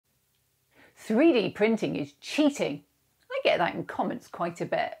3D printing is cheating. I get that in comments quite a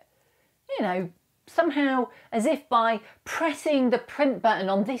bit. You know, somehow as if by pressing the print button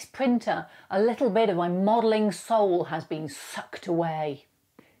on this printer, a little bit of my modelling soul has been sucked away.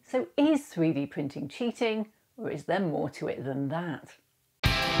 So is 3D printing cheating, or is there more to it than that?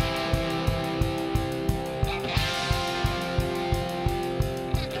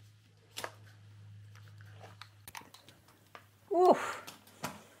 Oof.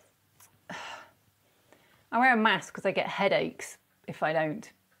 I wear a mask because I get headaches if I don't.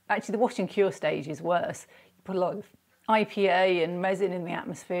 Actually, the wash and cure stage is worse. You put a lot of IPA and resin in the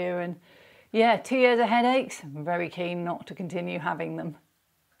atmosphere and yeah, 2 years of headaches. I'm very keen not to continue having them.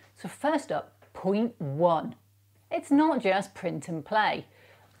 So first up, point 1. It's not just print and play.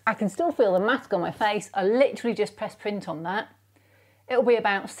 I can still feel the mask on my face. I literally just press print on that. It'll be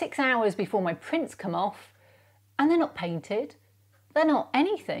about 6 hours before my prints come off, and they're not painted. They're not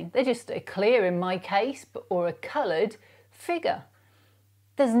anything. They're just a clear, in my case, or a coloured figure.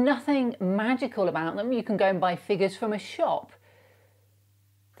 There's nothing magical about them. You can go and buy figures from a shop.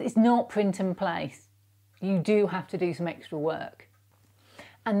 It's not print and play. You do have to do some extra work.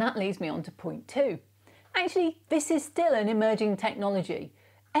 And that leads me on to point 2. Actually, this is still an emerging technology.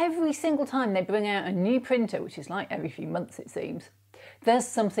 Every single time they bring out a new printer, which is like every few months it seems, there's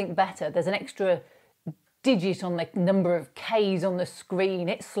something better. There's an extra digit on the number of Ks on the screen.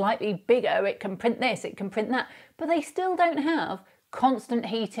 It's slightly bigger. It can print this, it can print that. But they still don't have constant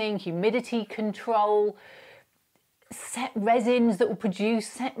heating, humidity control, set resins that will produce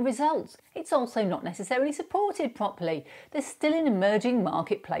set results. It's also not necessarily supported properly. There's still an emerging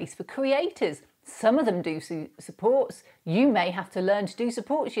marketplace for creators. Some of them do supports. You may have to learn to do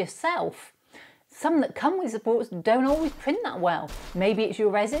supports yourself. Some that come with supports don't always print that well. Maybe it's your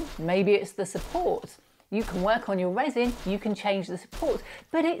resin, maybe it's the supports. You can work on your resin, you can change the supports,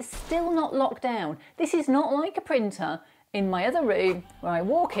 but it's still not locked down. This is not like a printer in my other room where I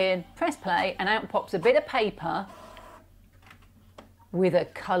walk in, press play, and out pops a bit of paper with a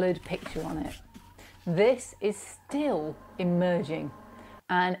coloured picture on it. This is still emerging,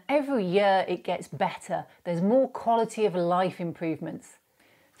 and every year it gets better. There's more quality of life improvements.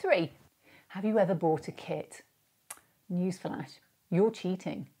 3, have you ever bought a kit? Newsflash, you're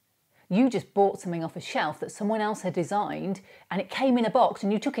cheating. You just bought something off a shelf that someone else had designed and it came in a box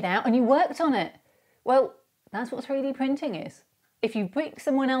and you took it out and you worked on it. Well, that's what 3D printing is. If you pick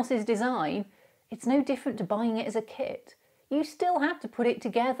someone else's design, it's no different to buying it as a kit. You still have to put it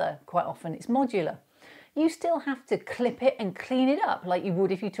together. Quite often it's modular. You still have to clip it and clean it up like you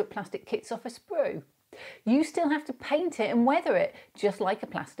would if you took plastic kits off a sprue. You still have to paint it and weather it just like a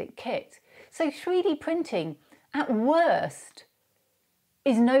plastic kit. So 3D printing, at worst,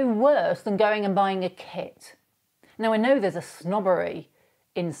 is no worse than going and buying a kit. Now I know there's a snobbery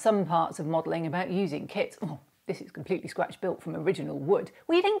in some parts of modelling about using kits. Oh, this is completely scratch built from original wood.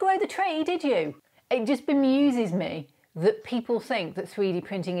 Well, you didn't grow the tree, did you? It just bemuses me that people think that 3D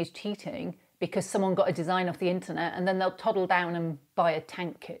printing is cheating because someone got a design off the internet and then they'll toddle down and buy a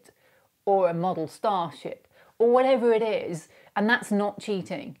tank kit or a model starship or whatever it is, and that's not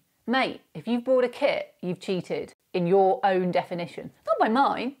cheating. Mate, if you've bought a kit, you've cheated in your own definition. Not by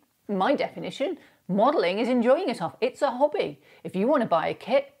mine. In my definition, modelling is enjoying it off. It's a hobby. If you want to buy a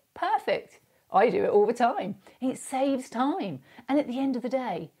kit, perfect. I do it all the time. It saves time. And at the end of the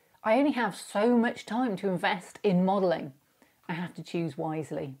day, I only have so much time to invest in modelling. I have to choose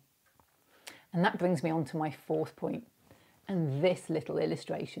wisely. And that brings me on to my 4th point. And this little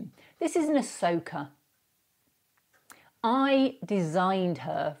illustration. This is an Ahsoka. I designed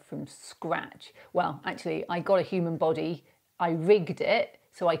her from scratch. Well, actually, I got a human body. I rigged it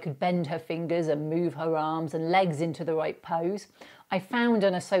so I could bend her fingers and move her arms and legs into the right pose. I found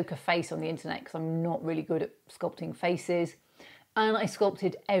an Ahsoka face on the internet because I'm not really good at sculpting faces. And I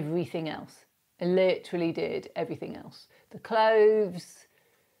sculpted everything else. I literally did everything else. The clothes.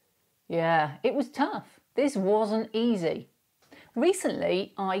 Yeah, it was tough. This wasn't easy.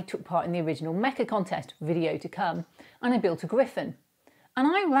 Recently, I took part in the original mecha contest, video to come, and I built a griffin. And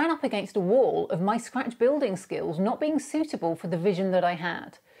I ran up against a wall of my scratch building skills not being suitable for the vision that I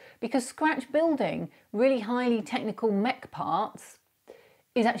had. Because scratch building really highly technical mech parts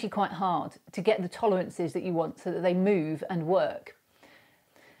is actually quite hard to get the tolerances that you want so that they move and work.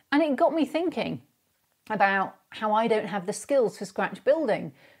 And it got me thinking about how I don't have the skills for scratch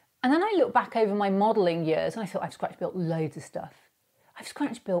building. And then I looked back over my modelling years and I thought, I've scratch built loads of stuff. I've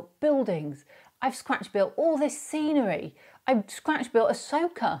scratch built buildings. I've scratch built all this scenery. I've scratch built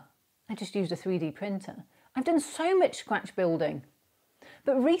Ahsoka. I just used a 3D printer. I've done so much scratch building.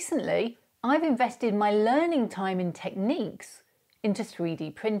 But recently, I've invested my learning time in techniques into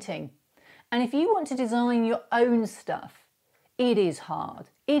 3D printing. And if you want to design your own stuff, it is hard.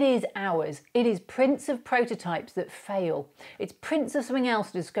 It is hours. It is prints of prototypes that fail. It's prints of something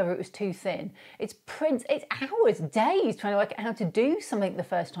else to discover it was too thin. It's hours, days trying to work out how to do something the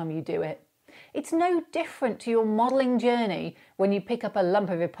first time you do it. It's no different to your modelling journey when you pick up a lump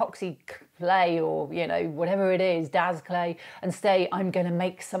of epoxy clay or, whatever it is, DAS clay, and say, I'm going to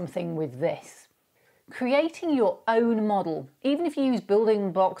make something with this. Creating your own model, even if you use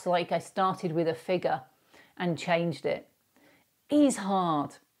building blocks like I started with a figure and changed it, is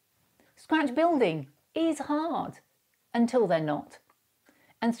hard. Scratch building is hard until they're not.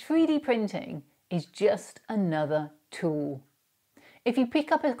 And 3D printing is just another tool. If you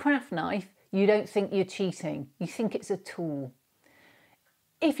pick up a craft knife, you don't think you're cheating, you think it's a tool.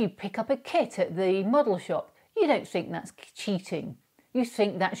 If you pick up a kit at the model shop, you don't think that's cheating, you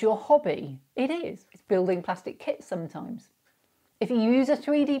think that's your hobby. It is. It's building plastic kits sometimes. If you use a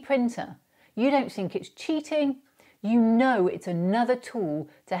 3D printer, you don't think it's cheating, you know it's another tool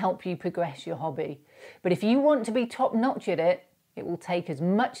to help you progress your hobby. But if you want to be top-notch at it, it will take as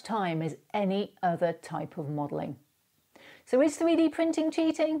much time as any other type of modelling. So is 3D printing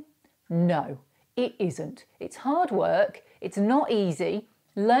cheating? No, it isn't. It's hard work, it's not easy.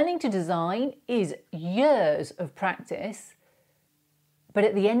 Learning to design is years of practice. But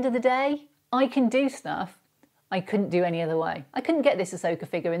at the end of the day, I can do stuff I couldn't do any other way. I couldn't get this Ahsoka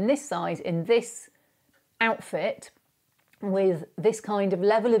figure in this size, in this outfit, with this kind of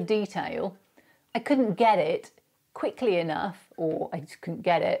level of detail. I couldn't get it quickly enough, or I just couldn't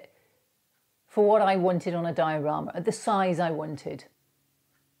get it for what I wanted on a diorama, at the size I wanted.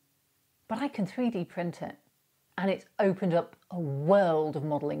 But I can 3D print it, and it's opened up a world of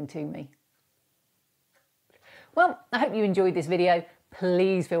modelling to me. Well, I hope you enjoyed this video.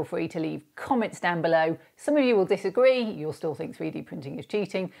 Please feel free to leave comments down below. Some of you will disagree, you'll still think 3D printing is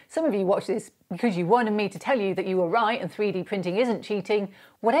cheating. Some of you watch this because you wanted me to tell you that you were right and 3D printing isn't cheating.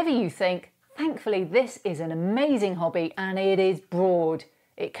 Whatever you think, thankfully this is an amazing hobby and it is broad.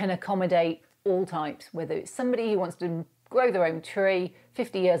 It can accommodate all types, whether it's somebody who wants to grow their own tree,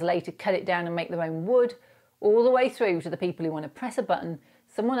 50 years later cut it down and make their own wood, all the way through to the people who want to press a button,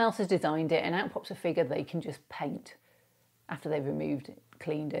 someone else has designed it and out pops a figure they can just paint after they've removed it,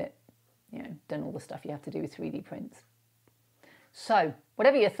 cleaned it, done all the stuff you have to do with 3D prints. So,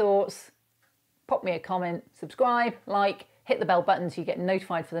 whatever your thoughts, pop me a comment, subscribe, like, hit the bell button so you get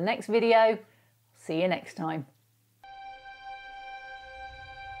notified for the next video. See you next time.